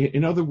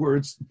 In other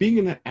words, being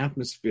in an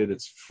atmosphere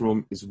that's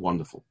from is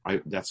wonderful.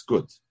 That's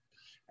good.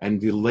 And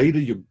the later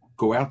you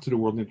go out to the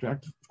world and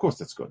interact, of course,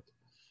 that's good.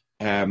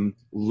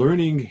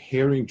 Learning,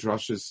 hearing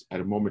drushes at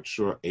a more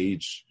mature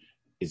age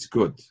is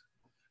good.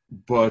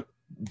 But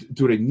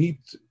do they need,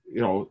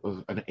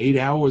 an 8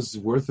 hours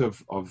worth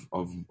of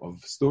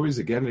stories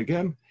again and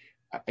again?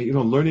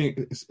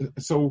 Learning.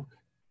 So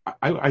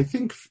I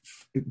think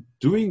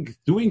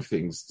doing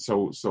things.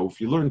 So if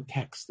you learn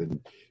text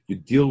and you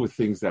deal with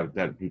things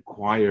that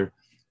require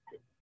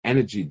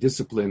energy,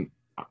 discipline,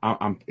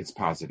 it's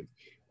positive.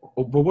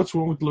 But what's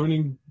wrong with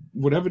learning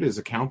whatever it is,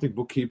 accounting,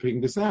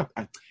 bookkeeping, this, that?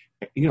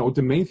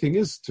 The main thing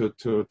is to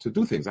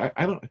do things. I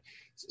don't.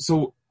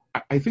 So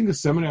I think the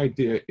seminar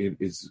idea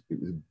is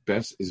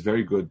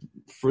very good.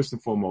 First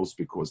and foremost,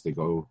 because they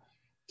go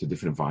to a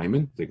different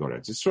environment. They go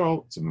to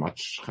Israel. It's a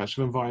much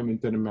chashuv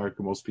environment than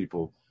America. Most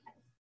people,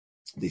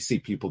 they see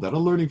people that are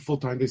learning full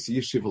time. They see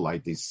yeshiva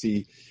light. They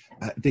see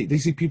they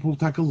see people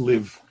who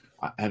live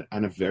at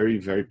a very,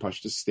 very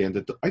pashtus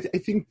standard. I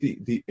think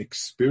the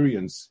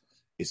experience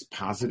is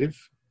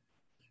positive.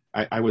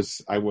 I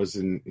was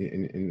in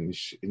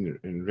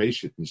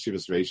Reshit, in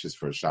Shivas Reshis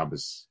for a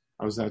Shabbos.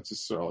 I was at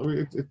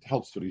Yisrael. It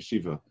helps for the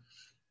yeshiva.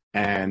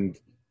 And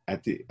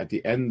at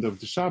the end of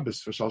the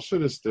Shabbos for Shal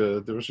Shudas,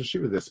 the Rosh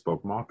Yeshiva there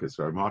spoke, Marcus,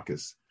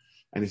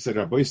 and he said,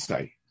 Rabbi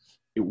Stai,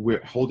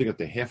 we're holding at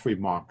the halfway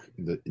mark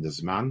in the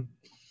Zman.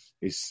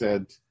 He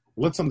said,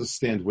 let's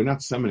understand, we're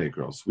not seminary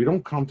girls. We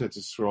don't come to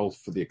Yisrael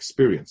for the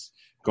experience.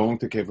 Going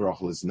to Kever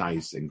Ochel is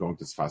nice, and going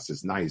to Tzfas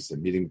is nice,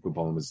 and meeting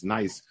Kabbalim is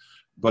nice,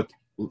 but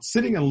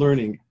sitting and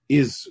learning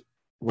is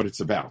what it's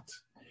about.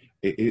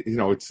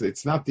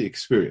 It's not the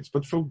experience,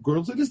 but for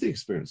girls it is the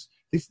experience.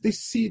 They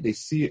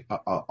see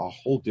a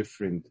whole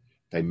different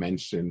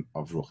dimension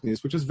of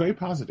ruchnius, which is very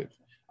positive.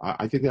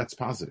 I think that's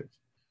positive.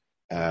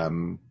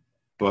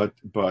 But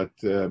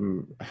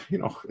some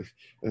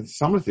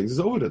of the things is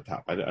over the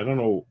top. I don't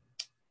know.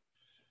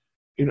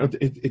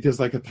 It is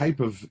like a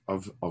type of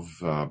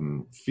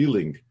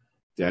feeling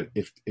that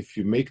if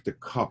you make the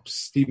cup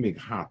steaming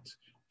hot,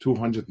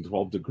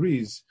 212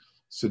 degrees,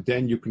 so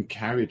then you can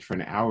carry it for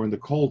an hour in the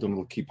cold and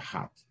it'll keep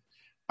hot.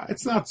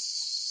 It's not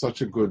such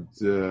a good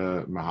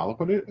mahala,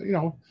 but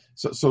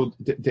so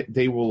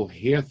they will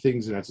hear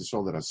things in Eretz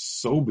Yisrael that are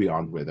so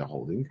beyond where they're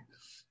holding.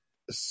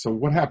 So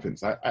what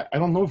happens? I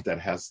don't know if that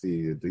has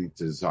the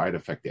desired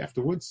effect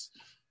afterwards.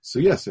 So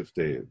yes, if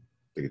they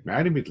get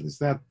married immediately, it's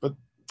that. But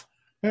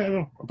I don't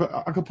know.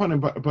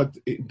 But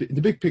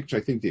the big picture,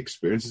 I think the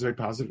experience is very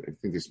positive. I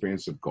think the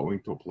experience of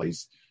going to a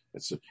place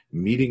that's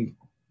meeting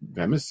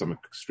Bemis, some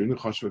extremely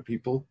chashuv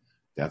people,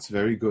 that's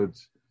very good,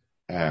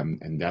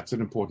 and that's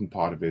an important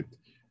part of it.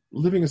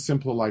 Living a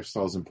simple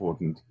lifestyle is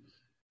important,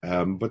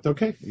 but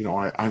okay,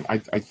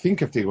 I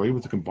think if they were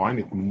able to combine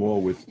it more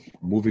with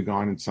moving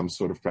on in some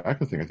sort of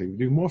practical thing, I think it'd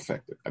be more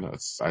effective. I know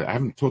I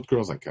haven't taught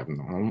girls like that.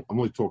 I'm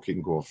only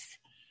talking off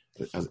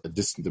as a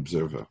distant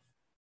observer.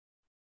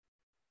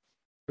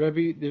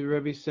 The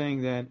Rebbe's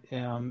saying that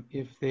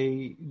if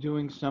they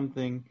doing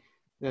something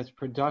that's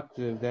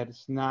productive, that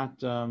it's not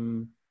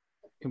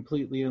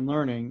completely in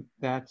learning,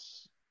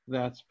 that's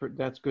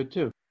good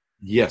too.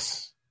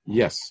 Yes.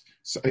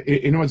 So,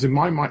 in other words, in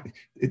my mind,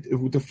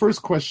 the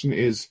first question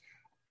is,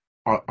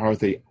 are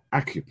they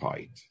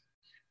occupied?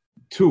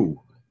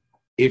 Two,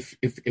 if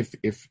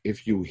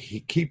you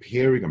keep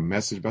hearing a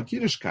message about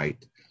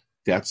Yiddishkeit,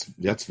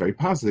 that's very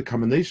positive. The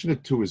combination of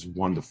the two is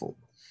wonderful.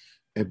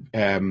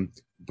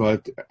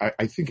 But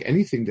I think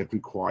anything that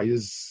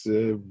requires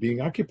being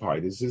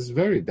occupied is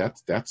very. I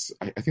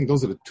think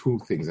those are the two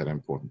things that are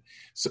important.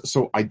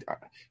 So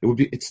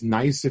it's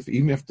nice if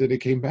even after they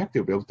came back,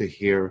 they'll be able to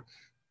hear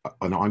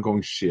an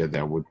ongoing share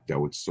that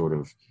would sort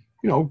of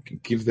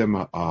give them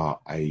a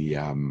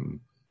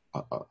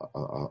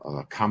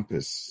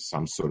compass,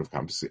 some sort of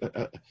compass,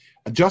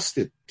 adjust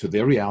it to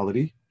their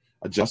reality,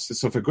 adjust it.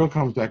 So if a girl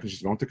comes back and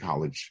she's going to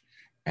college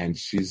and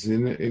she's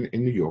in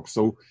New York,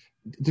 so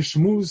the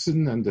shmuz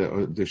and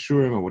the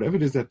shurim or whatever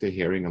it is that they're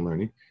hearing and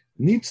learning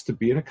needs to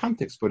be in a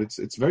context, but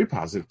it's very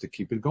positive to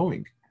keep it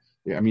going.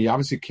 Yeah, I mean, you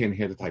obviously can't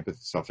hear the type of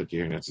stuff that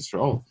you're hearing at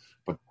Yisrael,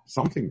 but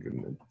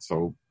something.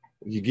 So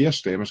somebody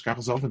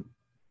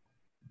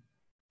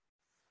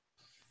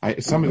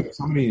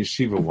in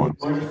yeshiva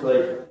once.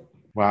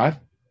 What?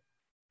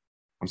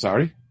 I'm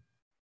sorry.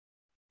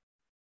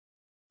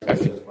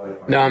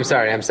 No, I'm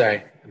sorry. It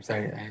was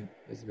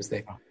a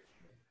mistake.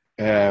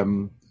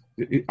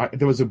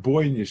 There was a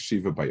boy in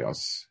yeshiva by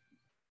us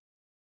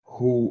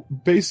who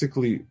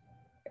basically,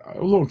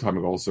 a long time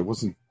ago also,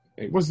 wasn't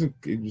It was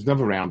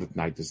never around at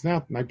night. It's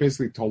not. And I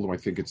basically told him I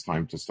think it's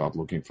time to start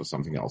looking for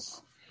something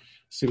else.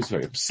 So he was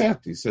very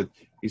upset. He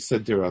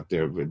said they're out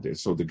there.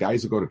 So the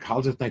guys who go to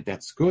college at night,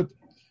 that's good.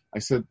 I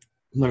said,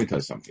 let me tell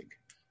you something.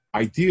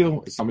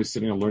 Ideal is somebody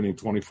sitting and learning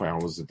 24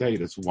 hours a day.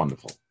 That's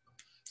wonderful.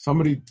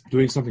 Somebody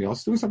doing something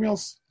else.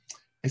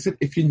 I said,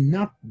 if you're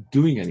not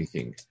doing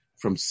anything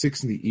from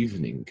 6 in the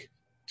evening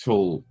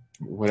till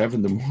whatever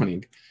in the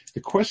morning,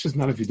 the question is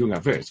not if you're doing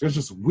Aver. The question is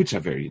just which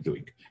Aver you're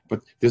doing.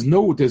 But there's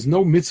no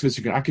mitzvahs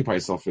you can occupy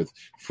yourself with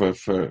for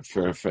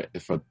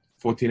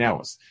 14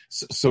 hours.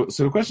 So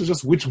the question is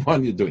just which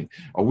one you're doing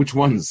or which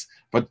ones.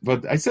 But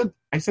I said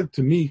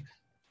to me,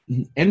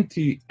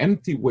 empty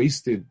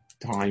wasted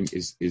time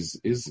is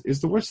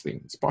the worst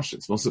thing. It's posh.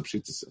 It's no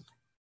substitute.